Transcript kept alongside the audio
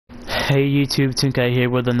Hey YouTube, Tunkai here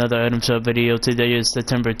with another item shop video. Today is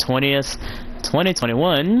September 20th,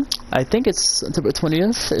 2021. I think it's September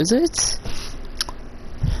 20th, is it?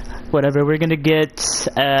 Whatever, we're gonna get,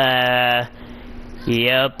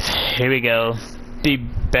 yep, here we go. The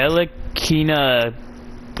balenciaga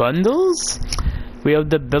bundles? We have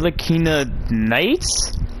the balenciaga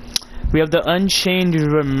Knights. We have the Unchained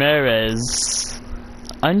Ramirez.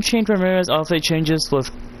 Unchained Ramirez outfit changes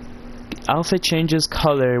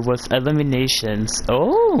color with eliminations.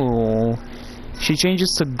 Oh, she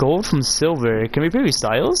changes to gold from silver. Can we preview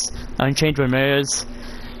styles? Unchained Ramirez,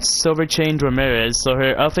 silver chained Ramirez. So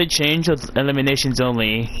her outfit change with eliminations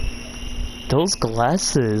only. Those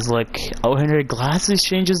glasses, like, oh, and her glasses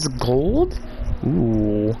changes to gold.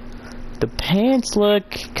 Ooh, the pants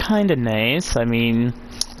look kind of nice. I mean,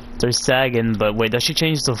 they're sagging, but wait, does she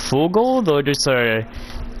change to full gold or just her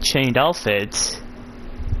chained outfit?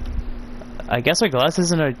 I guess her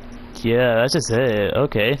glasses and her... yeah, that's just it.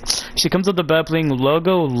 Okay. She comes with the battling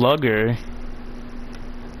logo lugger.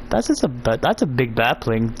 That's just that's a big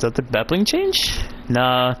battling. Does the battling change?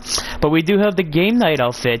 Nah. But we do have the game night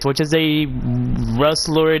outfit, which is a Rust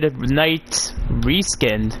Lord Knight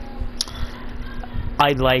reskinned.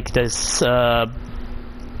 I like this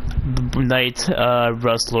Knight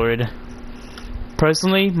Rust Lord.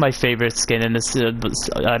 Personally, my favorite skin in this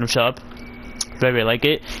item shop. Very like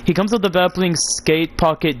it. He comes with the battling skate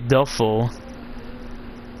pocket duffel.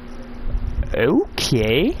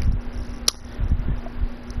 Okay.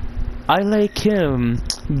 I like him.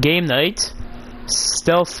 Game night.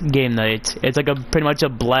 Stealth game night. It's like a pretty much a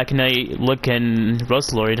black knight looking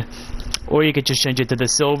Rust Lord. Or you could just change it to the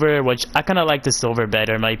silver, which I kinda like the silver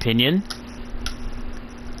better in my opinion.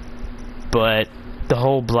 But the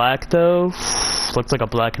whole black though looks like a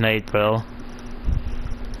black knight, bro.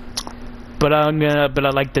 But I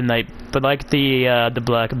like the night, but I like the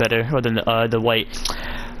black better, or the white.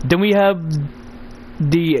 Then we have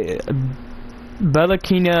the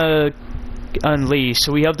balenciaga Unleashed.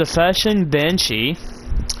 So we have the Fashion Banshee.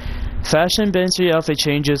 Fashion Banshee outfit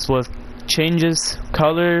changes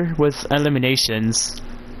color with eliminations.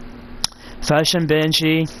 Fashion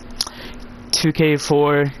Banshee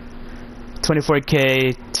 2K4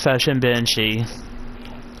 24K Fashion Banshee.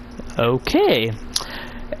 Okay.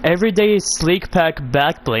 Everyday sleek pack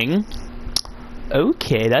back bling.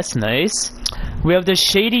 Okay, that's nice. We have the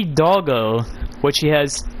shady doggo, which he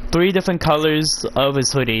has 3 different colors of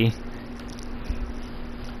his hoodie.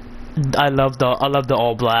 I love the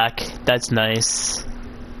all black. That's nice.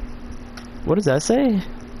 What does that say?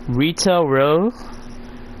 Retail row.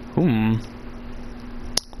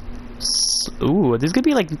 Ooh, this could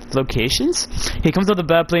be like locations. He comes with the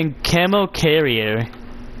battling camo carrier.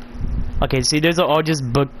 Okay, see, those are all just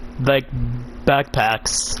like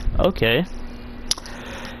backpacks. Okay.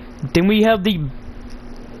 Then we have the...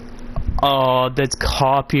 oh, that's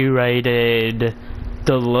copyrighted.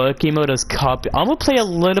 The look emote is copy. I'm gonna play a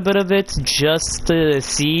little bit of it just to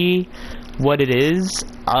see what it is.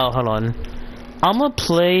 Oh, hold on. I'm gonna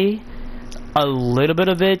play a little bit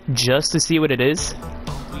of it just to see what it is.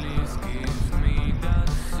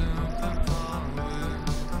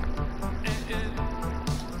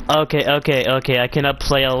 Okay, I cannot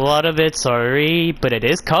play a lot of it, sorry, but it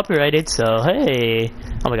is copyrighted, so hey.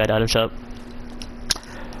 Oh my god, item shop.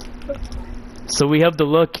 So we have the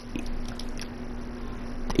look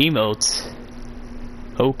emote.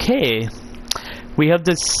 Okay. We have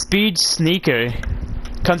the speed sneaker.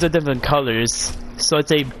 Comes in different colors. So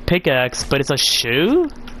it's a pickaxe, but it's a shoe?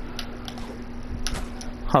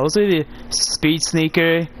 I'll say the speed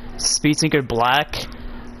sneaker black,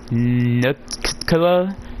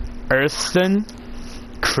 Nucala, Earthen,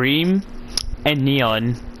 cream, and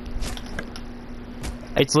neon.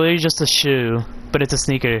 It's literally just a shoe, but it's a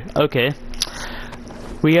sneaker. Okay.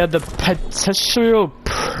 We have the Petro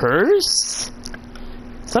purse?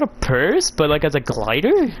 It's not a purse, but like as a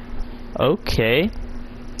glider? Okay.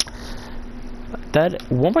 That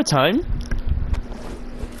one more time.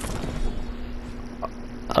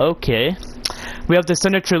 Okay. We have the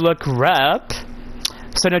signature look wrap,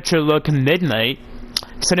 signature look midnight,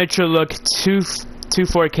 signature look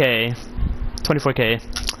 24K.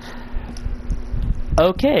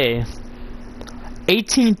 Okay.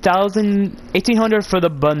 1800 for the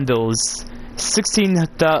bundles.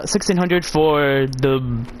 1600 for the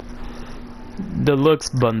looks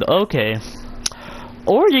bundle. Okay.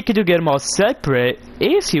 Or you could get them all separate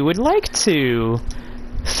if you would like to.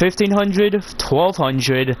 1500,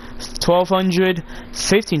 1200, 1200,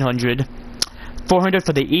 1500. 400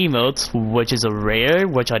 for the emote, which is a rare,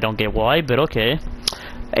 which I don't get why, but okay.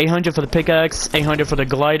 800 for the pickaxe, 800 for the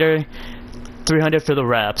glider, 300 for the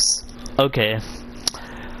wraps. Okay.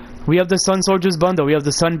 We have the Sun Soldier's bundle. We have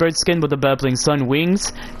the Sunbird skin with the battling Sun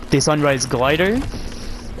wings, the Sunrise glider,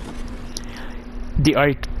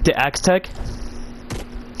 the Axe Tech,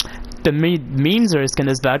 the Meanzer skin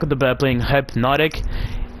is back with the battling Hypnotic,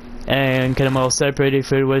 and can them all separate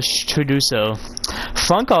if you wish to do so.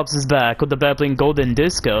 Funk Ops is back with the battling Golden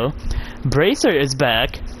Disco. Bracer is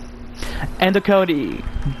back, and the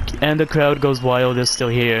crowd goes wild is still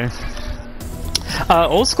here.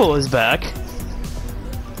 Old School is back.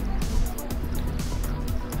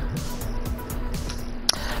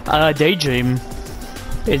 Daydream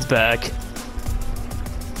is back.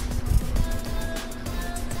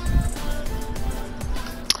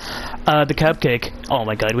 The Cupcake. Oh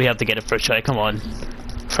my god, we have to get it first try. Come on.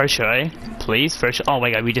 First try. Please, first. Oh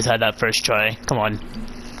my god, we just had that first try. Come on.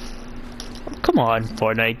 Come on,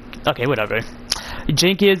 Fortnite. Okay, whatever.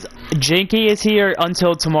 Jinky is here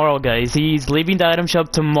until tomorrow, guys. He's leaving the item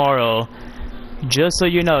shop tomorrow. Just so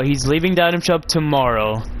you know, he's leaving the item shop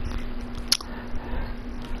tomorrow.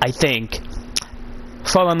 I think.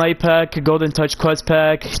 Fallen Night Pack, Golden Touch Quest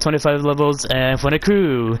Pack, 25 levels, and for the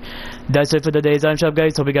crew. That's it for today's item shop,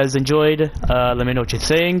 guys. Hope you guys enjoyed. Let me know what you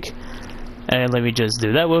think. And let me just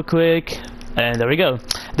do that real quick. And there we go.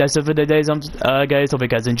 That's it for today's guys. Hope you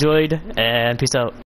guys enjoyed. And peace out.